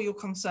haven't, or you're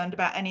concerned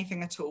about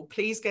anything at all,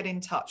 please get in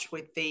touch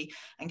with the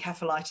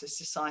Encephalitis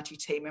Society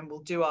team and we'll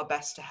do our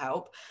best to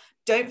help.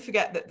 Don't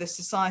forget that the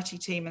Society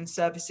team and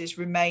services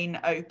remain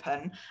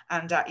open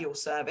and at your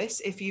service.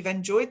 If you've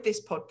enjoyed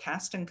this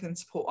podcast and can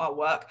support our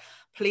work,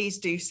 please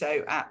do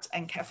so at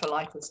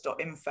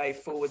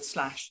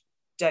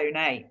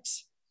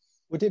encephalitis.info/donate.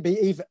 Would it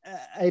be,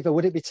 Ava,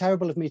 would it be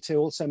terrible of me to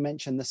also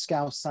mention the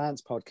Scouse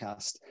Science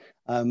podcast?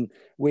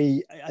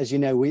 As you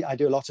know, I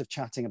do a lot of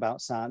chatting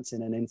about science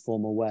in an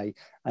informal way.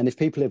 And if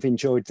people have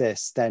enjoyed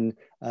this, then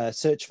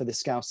search for the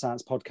Scouse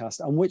Science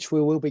podcast, on which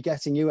we will be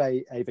getting you,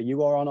 Ava.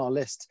 You are on our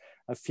list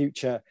of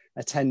future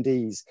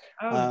attendees,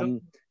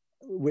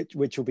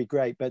 which will be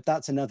great. But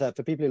that's another,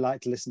 for people who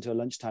like to listen to a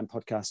lunchtime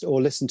podcast or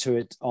listen to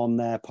it on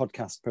their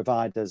podcast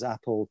providers,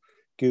 Apple,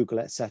 Google,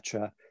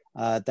 etc.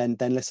 Then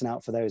listen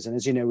out for those. And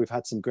as you know, we've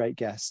had some great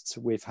guests.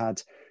 We've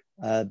had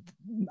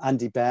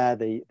Andy Bear,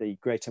 the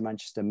Greater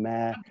Manchester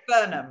Mayor.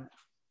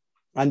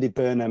 Andy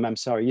Burnham, I'm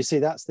sorry. You see,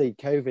 that's the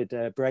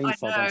COVID brain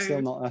fog. I'm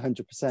still not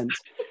 100%.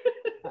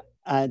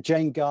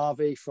 Jane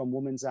Garvey from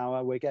Woman's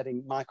Hour. We're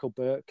getting Michael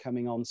Burke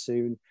coming on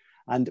soon.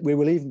 And we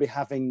will even be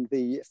having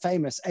the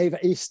famous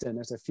Ava Easton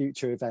at a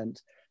future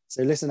event.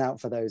 So listen out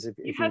for those if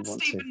you want to. You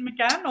had Stephen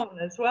McGann on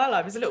as well.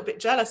 I was a little bit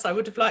jealous. I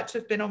would have liked to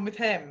have been on with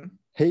him.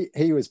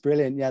 He was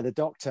brilliant. Yeah, the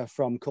doctor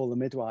from Call the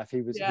Midwife.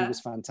 He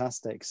was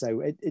fantastic.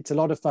 So it's a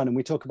lot of fun. And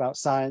we talk about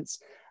science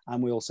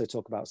and we also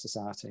talk about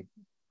society.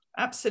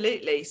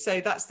 Absolutely.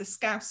 So that's the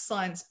Scouse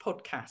Science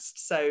Podcast.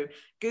 So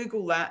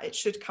Google that, it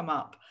should come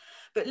up.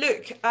 But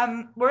look,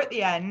 we're at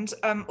the end.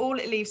 All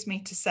it leaves me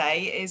to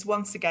say is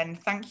once again,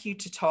 thank you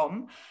to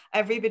Tom.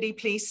 Everybody,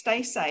 please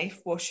stay safe,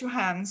 wash your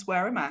hands,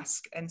 wear a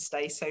mask, and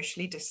stay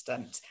socially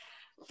distant.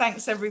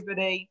 Thanks,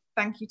 everybody.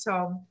 Thank you,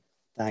 Tom.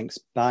 Thanks.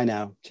 Bye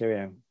now.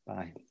 Cheerio.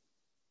 Bye.